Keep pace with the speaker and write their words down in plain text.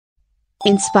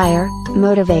Inspire,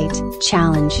 motivate,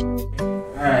 challenge.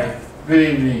 Alright,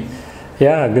 good evening.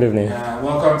 Yeah, good evening.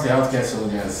 Welcome to Healthcare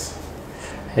Soldiers.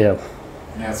 Yeah.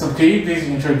 So can you please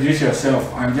introduce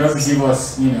yourself and just give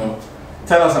us,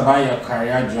 tell us about your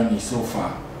career journey so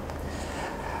far.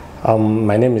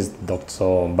 My name is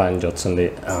Dr. Banjo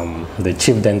Tunde. I'm the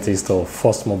Chief Dentist of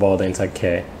First Mobile Dental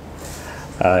Care.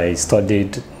 I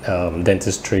studied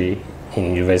dentistry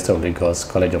in University of Lagos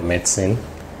College of Medicine.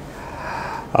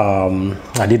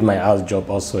 I did my house job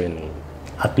also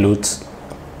at Lutz.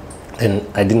 And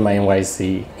I did my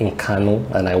NYC in Kano,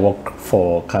 and I worked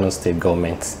for Kano State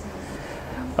government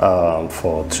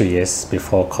for 2 years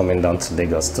before coming down to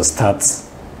Lagos to start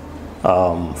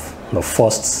the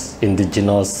first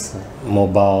indigenous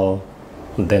mobile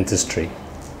dentistry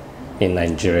in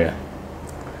Nigeria.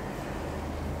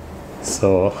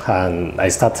 So, and I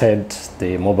started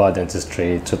the mobile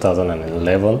dentistry in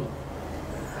 2011,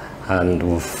 and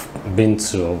we've been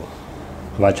to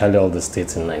virtually all the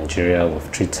states in Nigeria.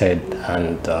 We've treated,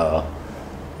 and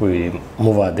we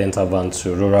move our dental van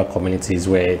to rural communities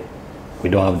where we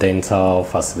don't have dental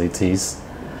facilities,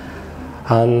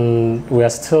 and we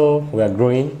are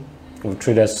growing. We've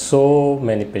treated so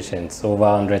many patients, over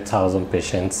 100,000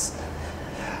 patients,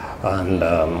 and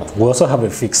we also have a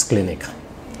fixed clinic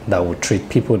that will treat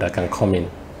people that can come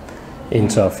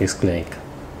into our fixed clinic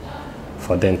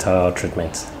for dental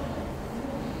treatment.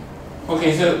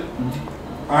 Okay, so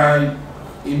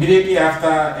immediately after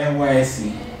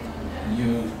NYSC,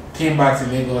 you came back to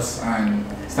Lagos and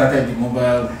started the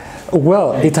mobile.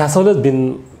 Well, it has always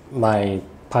been my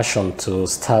passion to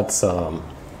start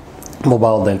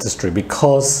mobile dentistry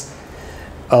because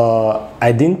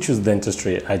I didn't choose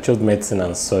dentistry. I chose medicine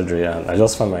and surgery, and I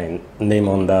just found my name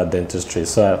under dentistry.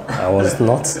 So I was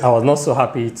not so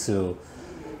happy to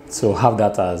have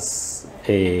that as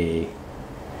a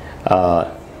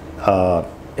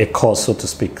course, so to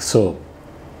speak. So,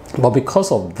 but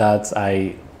because of that,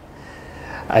 I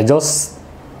just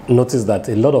noticed that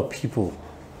a lot of people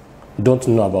don't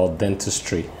know about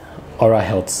dentistry, oral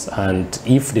health, and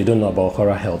if they don't know about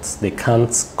oral health, they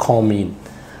can't come in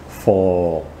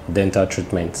for dental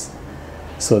treatment.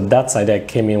 So that idea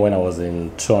came in when I was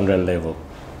in 200 level,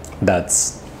 that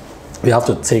we have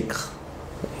to take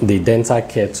the dental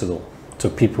care to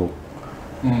people.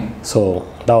 So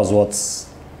that was what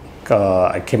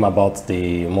I came about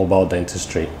the mobile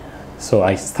dentistry. So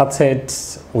I started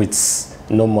with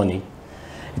no money.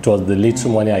 It was the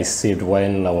little money I saved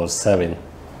when I was 7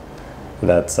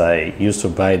 that I used to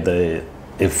buy a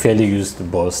fairly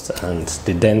used bus, and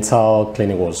the dental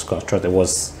clinic was constructed. It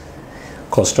was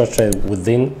constructed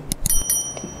within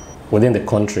the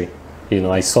country.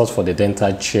 I sought for the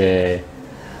dental chair,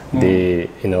 the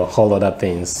all other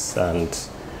things, and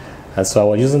so I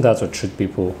was using that to treat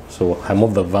people. So I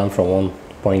moved the van from one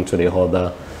point to the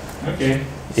other. Okay.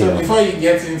 So before you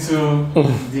get into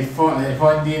the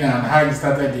funding and how you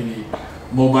started the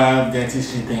mobile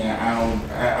dentistry thing,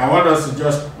 I want us to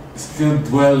just still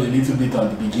dwell a little bit on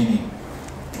the beginning,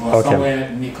 or somewhere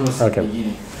close to the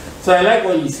beginning. So I like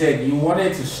what you said. You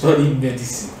wanted to study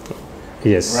medicine.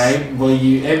 Yes. Right? But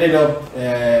you ended up,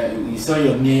 you saw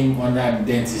your name under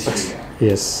dentistry.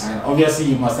 Yes. And obviously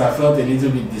you must have felt a little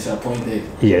bit disappointed.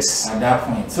 Yes. At that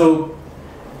point. So,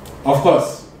 of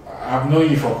course, I've known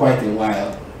you for quite a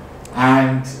while.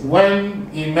 And when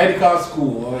in medical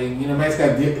school or in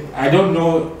medical, I don't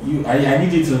know you. I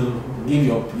need you to give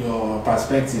your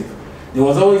perspective. There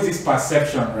was always this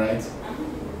perception, right,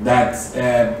 that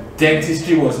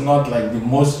dentistry was not like the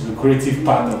most lucrative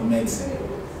part of medicine.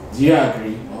 Do you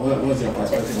agree? What's your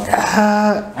perspective on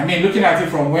that? I mean, looking at it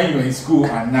from when you were in school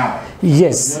and now.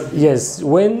 Yes.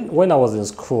 When I was in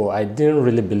school, I didn't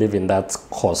really believe in that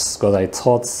course because I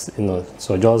thought,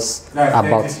 so just that's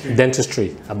about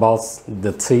dentistry, about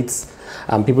the teeth,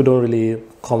 and people don't really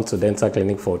come to dental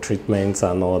clinic for treatment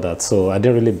and all that. So I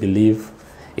didn't really believe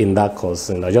in that course,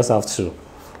 and I just have to,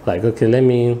 like, okay, let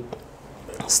me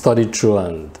study through,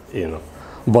 and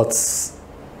but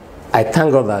I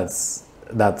thank God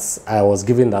that I was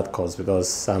given that course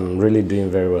because I'm really doing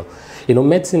very well.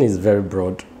 Medicine is very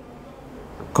broad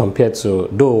compared to,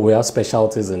 though we have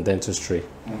specialties in dentistry.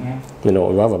 We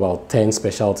have about 10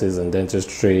 specialties in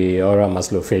dentistry: oral,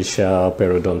 maxillofacial,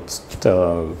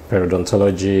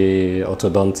 periodontology,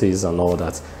 orthodontics, and all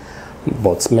that.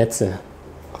 But medicine,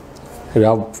 we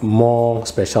have more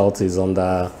specialties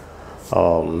under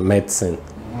medicine.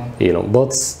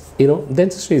 But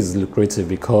dentistry is lucrative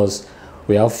because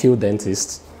we have few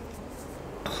dentists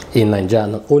in Nigeria,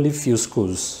 and only few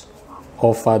schools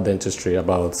offer dentistry.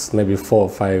 About maybe 4 or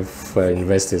 5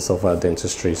 universities offer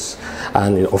dentistries,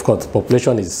 and of course the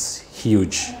population is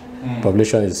huge.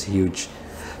 Population is huge.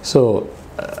 So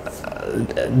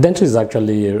dentistry is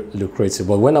actually lucrative.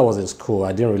 But when I was in school,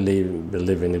 I didn't really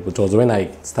believe in it. But it was when I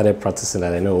started practicing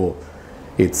that I know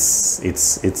it's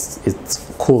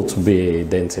cool to be a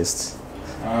dentist.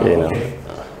 Okay.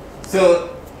 So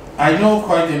I know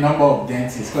quite a number of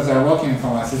dentists because I work in the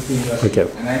pharmaceutical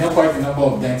industry, and I know quite a number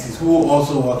of dentists who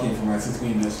also work in the pharmaceutical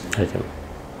industry.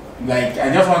 Like,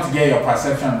 I just want to get your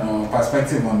perception or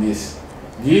perspective on this.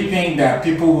 Do you think that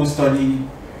people who study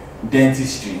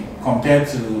dentistry compared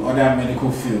to other medical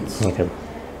fields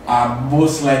are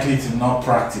most likely to not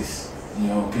practice, in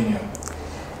your opinion?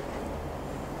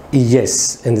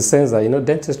 Yes, in the sense that, you know,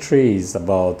 dentistry is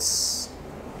about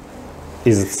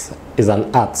is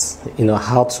an art, you know,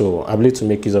 how to ability to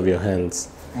make use of your hands.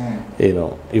 You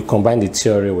know, you combine the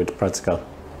theory with practical,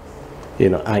 you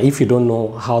know, and if you don't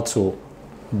know how to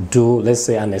do, let's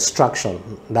say, an extraction,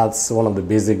 that's one of the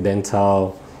basic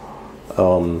dental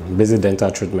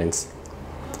treatments,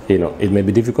 you know, it may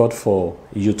be difficult for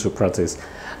you to practice.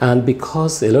 And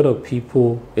because a lot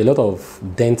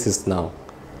of dentists now,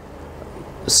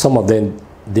 some of them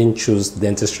didn't choose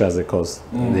dentistry as a course.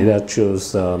 They either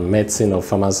chose medicine or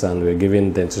pharmacy and were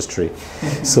given dentistry.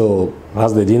 So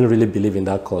perhaps they didn't really believe in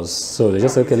that course. So they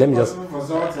just said, okay, let me just... For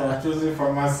someone to have chosen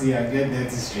pharmacy and get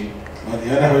dentistry, or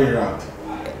the other way around?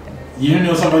 You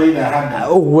know somebody that had that?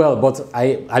 Oh, well, but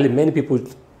many people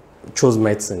chose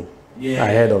medicine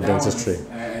ahead of dentistry.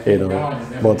 You know,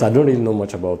 but I don't really know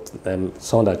much about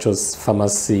someone that chose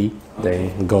pharmacy,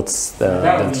 then got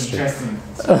dentistry.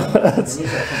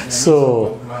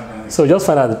 So just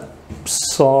find out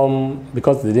some,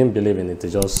 because they didn't believe in it, they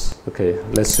just, okay,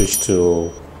 let's switch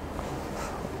to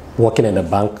working in the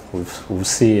bank. We'll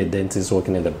see a dentist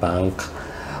working in the bank,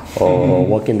 or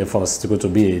working in the pharmaceutical to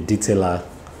be a detailer,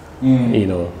 you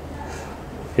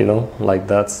know, like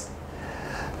that.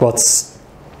 But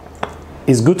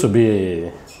it's good to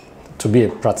be a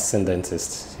practicing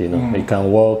dentist, you know. You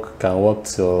can work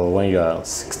till when you are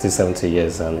 60, 70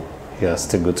 years and you are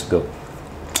still good to go.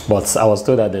 But I was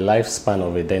told that the lifespan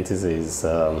of a dentist is,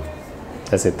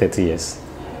 let's say, 30 years,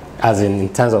 as in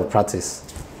terms of practice.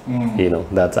 You know,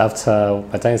 that after,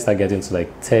 by the time you start getting to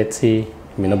like 30, you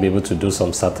may not be able to do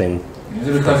some certain... Is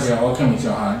it because you're working with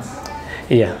your hands?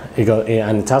 Yeah,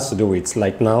 and it has to do with,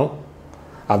 like now,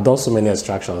 I've done so many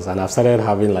extractions and I've started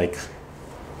having like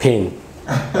pain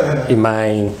in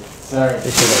my...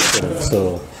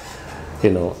 So,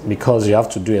 you know, because you have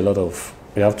to do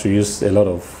you have to use a lot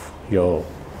of your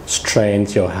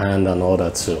strength, your hand and all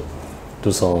that to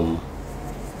do some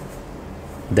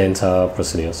dental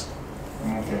procedures.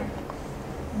 Okay.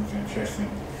 That's interesting.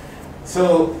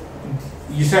 So,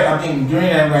 you said, I mean, during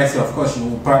NYC, of course, you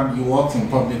worked in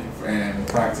public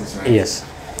practice, right? Yes.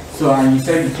 So, and you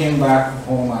said you came back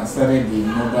home and started the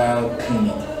mobile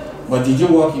clinic. But did you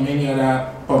work in any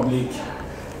other public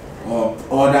or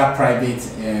other private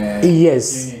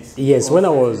Yes. clinics? Yes. When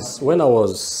I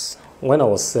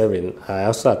was serving, I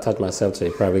also attached myself to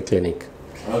a private clinic.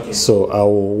 Okay. So I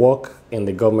will work in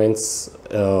the government's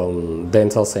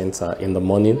dental center in the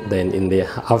morning, then in the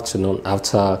afternoon,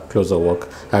 after close of work,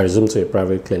 I resume to a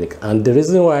private clinic. And the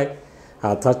reason why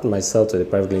I attached myself to the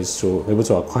private clinic is to be able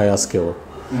to acquire skill.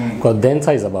 Because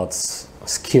dental is about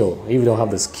skill. If you don't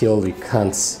have the skill, you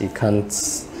can't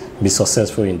be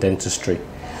successful in dentistry.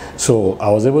 So I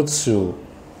was able to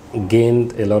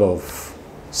gain a lot of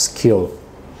skill,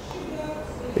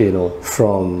 you know,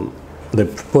 from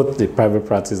both the private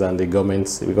practice and the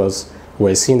government, because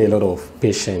we're seeing a lot of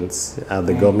patients at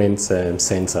the government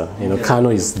center. You know, Kano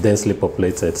is densely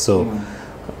populated, so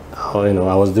you know,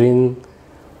 I was doing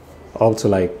up to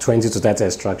like 20 to 30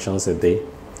 extractions a day.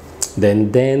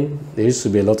 Then there used to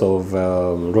be a lot of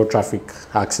road traffic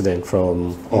accident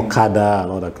from Okada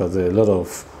and all that, because a lot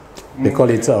of, they call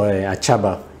it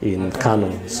Achaba in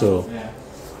Kano. So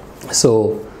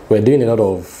we're doing a lot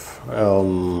of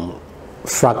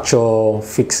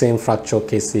fixing fracture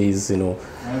cases, you know.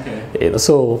 You know,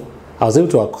 so I was able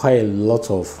to acquire a lot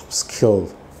of skill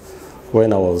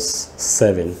when I was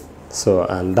 7. So,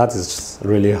 and that is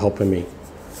really helping me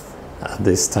at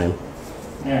this time.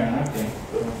 Yeah, okay.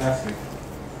 Fantastic.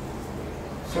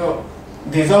 So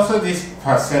there's also this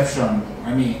perception,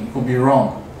 I mean, it could be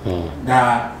wrong,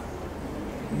 that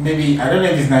maybe, I don't know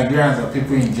if it's Nigerians or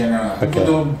people in general, people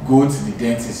don't go to the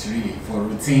dentist really for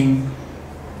routine,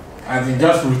 as in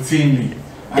just routinely.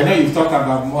 I know you've talked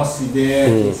about more severe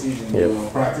cases in your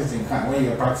practice when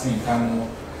you're practicing in Kano.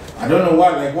 I don't know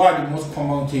what are the most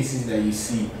common cases that you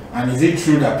see, and is it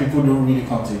true that people don't really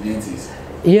come to the dentist?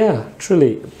 Yeah,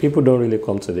 truly, people don't really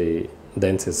come to the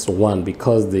dentists. One,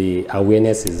 because the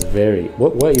awareness is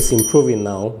well, it's improving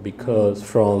now because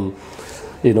from,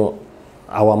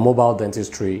 our mobile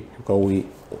dentistry, because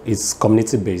it's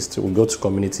community based. We go to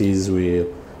communities, we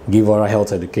give oral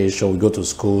health education, we go to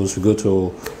schools, we go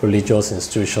to religious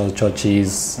institutions,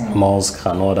 churches, mosques,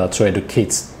 and all that to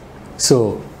educate.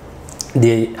 So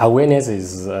the awareness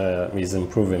is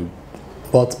improving.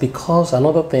 But because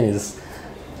another thing is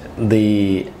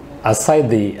aside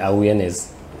the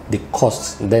awareness, the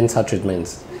cost, dental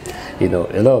treatments, a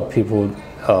lot of people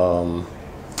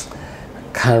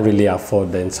can't really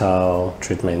afford dental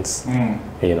treatments,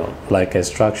 like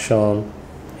extraction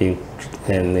in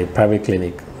a private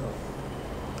clinic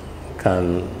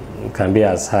can be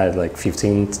as high as like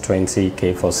 15 to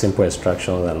 20K for simple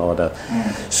extractions and all that.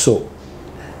 So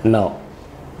now,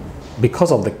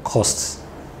 because of the costs,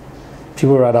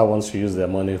 people rather want to use their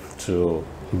money to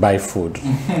buy food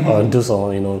or do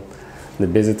some, the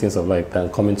basic things of like than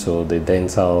coming to the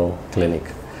dental clinic.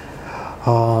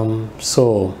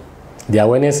 So the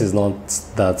awareness is not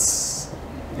that,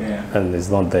 and it's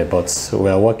not there, but we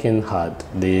are working hard.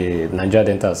 The Nigeria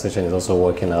Dental Association is also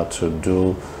working hard to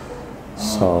do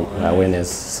some awareness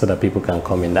so that people can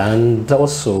come in. And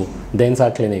also dental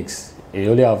clinics.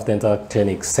 You only have dental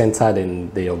clinics centered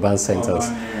in the urban centers.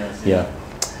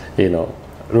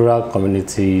 Rural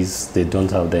communities, they don't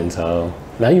have dental.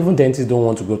 Now even dentists don't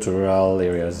want to go to rural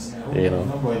areas,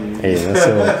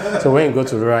 So when you go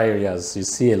to rural areas, you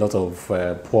see a lot of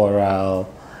poor oral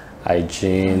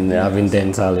hygiene, having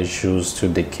dental issues to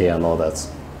decay and all that.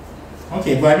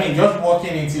 Okay, but I mean, just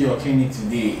walking into your clinic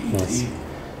today,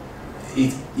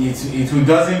 it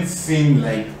doesn't seem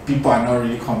like people are not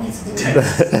really coming to the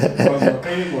dentist because your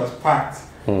clinic was packed,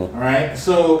 right?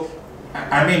 So,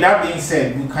 I mean, that being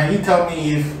said, can you tell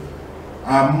me if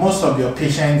most of your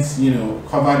patients,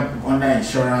 covered under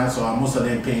insurance, or are most of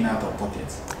them paying out of pocket?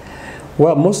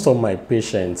 Well, most of my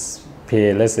patients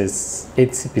pay, let's say,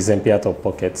 80% pay out of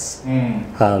pockets,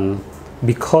 and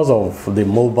because of the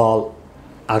mobile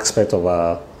aspect of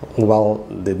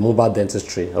the mobile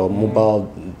dentistry or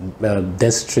mobile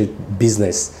dentistry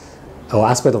business or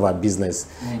aspect of our business,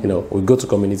 we go to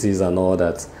communities and all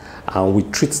that, and we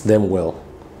treat them well.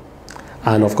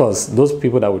 And of course, those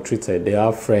people that we treated, they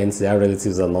have friends, they have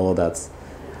relatives and all that.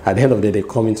 At the end of the day, they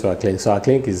come into our clinic. So our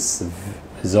clinic is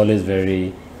always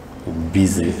very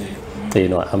busy,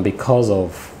 and because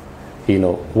of,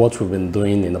 what we've been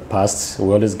doing in the past,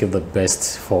 we always give the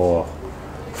best for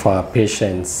our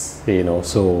patients,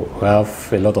 so we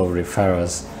have a lot of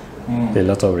referrals,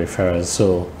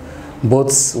 so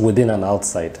both within and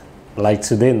outside. Like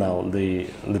today now, the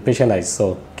patient I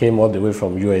saw came all the way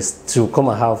from US to come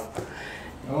and have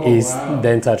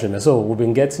dental treatment. So we've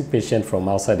been getting patients from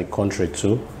outside the country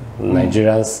too.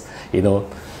 Nigerians,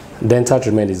 dental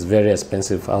treatment is very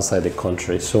expensive outside the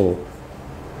country. So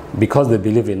because they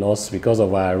believe in us, because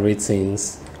of our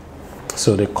ratings,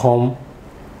 so they come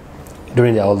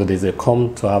during their holidays, they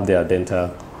come to have their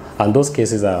dental, and those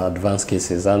cases are advanced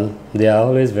cases, and they are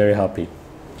always very happy.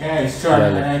 Yeah, it's true.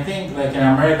 And I think, like in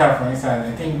America, for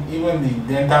instance, I think even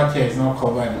the dental care is not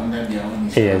covered under their own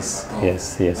insurance.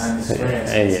 Yes. And it's very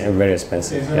expensive. Very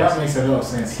expensive. So that makes a lot of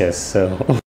sense. Yes, so